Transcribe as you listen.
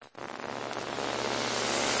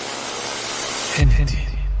Gente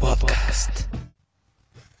Podcast.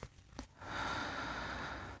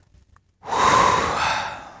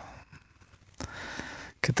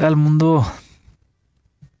 ¿Qué tal, mundo?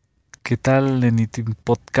 ¿Qué tal, Enity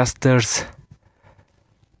Podcasters?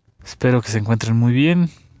 Espero que se encuentren muy bien.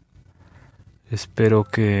 Espero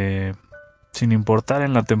que, sin importar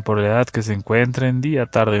en la temporalidad que se encuentren, día,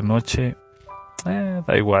 tarde, noche,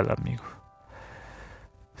 da igual, amigo.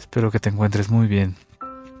 Espero que te encuentres muy bien.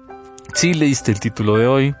 Si leíste el título de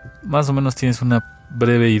hoy, más o menos tienes una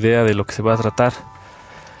breve idea de lo que se va a tratar.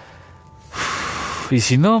 Y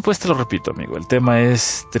si no, pues te lo repito, amigo. El tema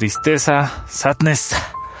es tristeza, sadness.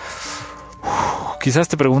 Quizás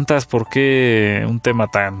te preguntas por qué un tema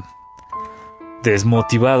tan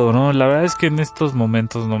desmotivado, ¿no? La verdad es que en estos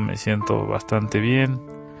momentos no me siento bastante bien.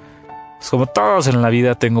 Pues como todos en la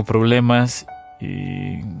vida tengo problemas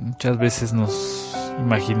y muchas veces nos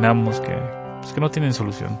imaginamos que no tienen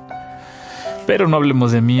solución. Pero no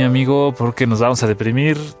hablemos de mí, amigo, porque nos vamos a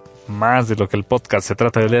deprimir más de lo que el podcast se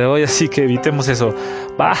trata del día de hoy, así que evitemos eso.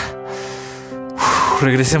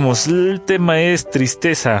 Regresemos. El tema es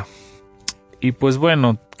tristeza. Y pues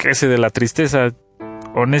bueno, ¿qué sé de la tristeza?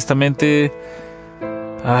 Honestamente,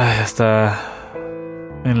 hasta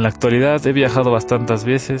en la actualidad he viajado bastantes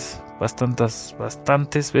veces.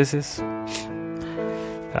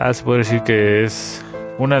 Se puede decir que es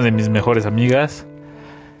una de mis mejores amigas.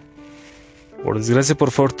 Por desgracia,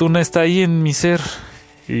 por fortuna, está ahí en mi ser.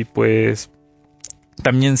 Y pues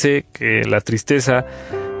también sé que la tristeza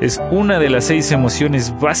es una de las 6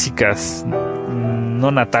 emociones básicas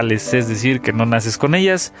no natales, es decir, que no naces con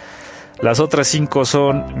ellas. Las otras 5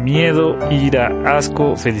 son miedo, ira,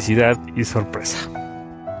 asco, felicidad y sorpresa.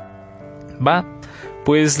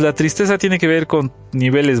 Pues la tristeza tiene que ver con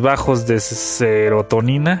niveles bajos de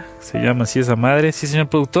serotonina. Se llama así esa madre, ¿sí, señor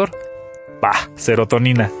productor?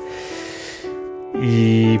 Serotonina.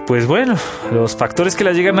 Y pues bueno, los factores que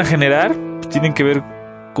la llegan a generar tienen que ver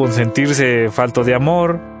con sentirse falto de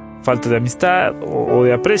amor, falta de amistad o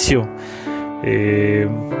de aprecio.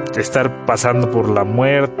 Estar pasando por la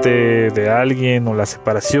muerte de alguien o la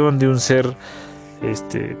separación de un ser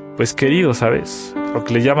pues querido, ¿sabes? Lo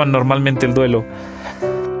que le llaman normalmente el duelo.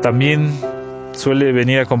 También suele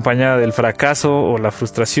venir acompañada del fracaso o la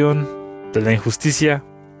frustración, de la injusticia.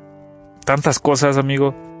 Tantas cosas,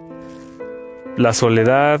 amigo. La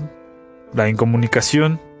soledad, la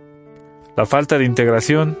incomunicación, la falta de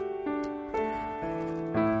integración,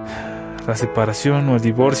 la separación o el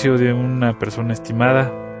divorcio de una persona estimada,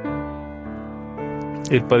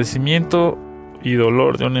 el padecimiento y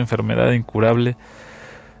dolor de una enfermedad incurable.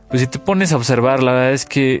 Pues si te pones a observar, la verdad es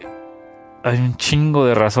que hay un chingo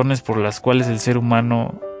de razones por las cuales el ser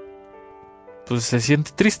humano pues se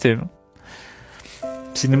siente triste, ¿no?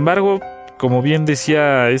 Sin embargo, como bien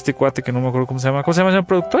decía este cuate que no me acuerdo cómo se llama, señor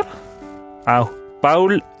productor?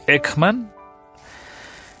 Paul Ekman.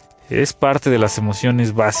 Es parte de las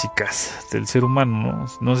emociones básicas del ser humano, ¿no?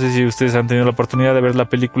 No sé si ustedes han tenido la oportunidad de ver la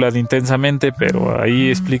película de Intensamente, pero ahí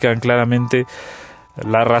explican claramente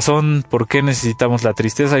la razón por qué necesitamos la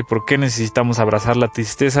tristeza y por qué necesitamos abrazar la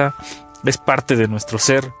tristeza. Es parte de nuestro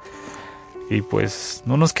ser. Y pues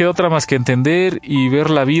no nos queda otra más que entender y ver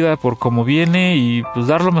la vida por cómo viene y pues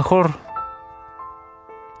dar lo mejor.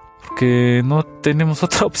 Porque no tenemos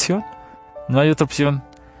otra opción. No hay otra opción.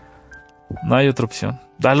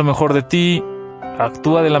 Da lo mejor de ti.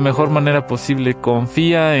 Actúa de la mejor manera posible.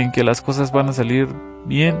 Confía en que las cosas van a salir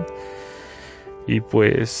bien. Y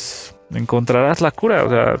pues encontrarás la cura. O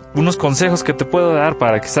sea, unos consejos que te puedo dar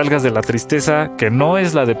para que salgas de la tristeza, que no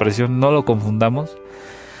es la depresión, no lo confundamos.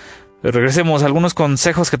 Regresemos, algunos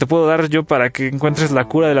consejos que te puedo dar yo para que encuentres la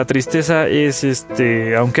cura de la tristeza es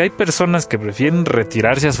aunque hay personas que prefieren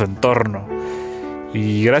retirarse a su entorno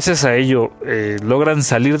y gracias a ello logran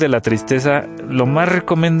salir de la tristeza, lo más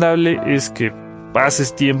recomendable es que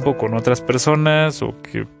pases tiempo con otras personas o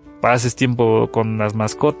que pases tiempo con las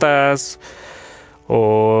mascotas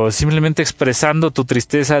o simplemente expresando tu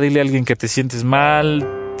tristeza. Dile a alguien que te sientes mal,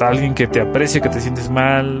 a alguien que te aprecie que te sientes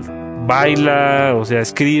mal. Baila, o sea,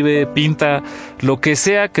 escribe, pinta, lo que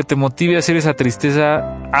sea que te motive a hacer esa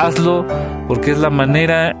tristeza, hazlo, porque es la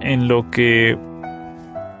manera en lo que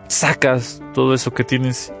sacas todo eso que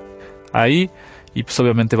tienes ahí y pues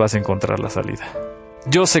obviamente vas a encontrar la salida.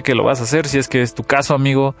 Yo sé que lo vas a hacer si es que es tu caso,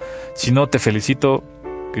 amigo. Si no, te felicito,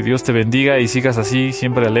 que Dios te bendiga y sigas así,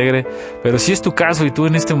 siempre alegre. Pero si es tu caso y tú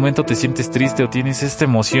en este momento te sientes triste o tienes esta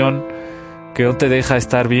emoción que no te deja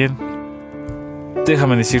estar bien,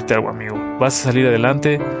 déjame decirte algo, amigo. Vas a salir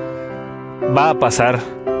adelante, va a pasar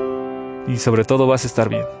y sobre todo vas a estar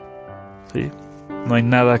bien, ¿sí? No hay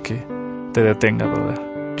nada que te detenga, brother.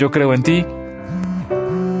 Yo creo en ti,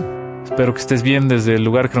 Espero que estés bien desde el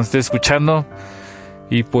lugar que nos estés escuchando.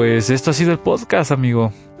 Y pues esto ha sido el podcast,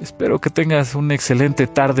 amigo. Espero que tengas una excelente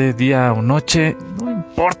tarde, día o noche. No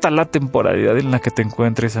importa la temporalidad en la que te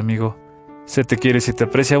encuentres, amigo. Se te quiere, se te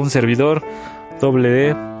aprecia. Un servidor,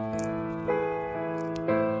 D.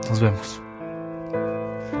 Nos vemos.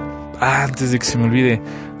 Antes de que se me olvide,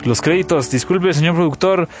 los créditos. Disculpe, señor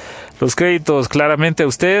productor. Los créditos, claramente a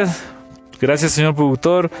usted. Gracias, señor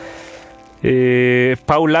productor.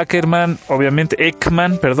 Paul Ackerman, obviamente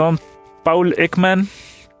Paul Ekman,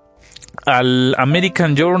 al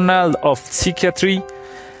American Journal of Psychiatry,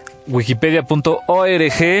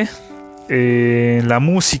 wikipedia.org, la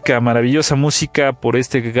música, maravillosa música por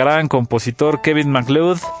este gran compositor Kevin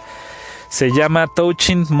MacLeod, se llama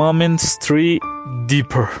Touching Moments 3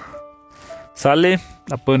 Deeper. Sale,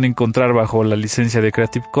 la pueden encontrar bajo la licencia de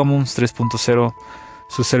Creative Commons 3.0.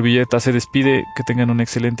 Su servilleta se despide. Que tengan un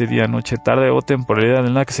excelente día, noche, tarde o temporalidad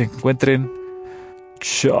en la que se encuentren.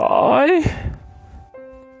 Chai.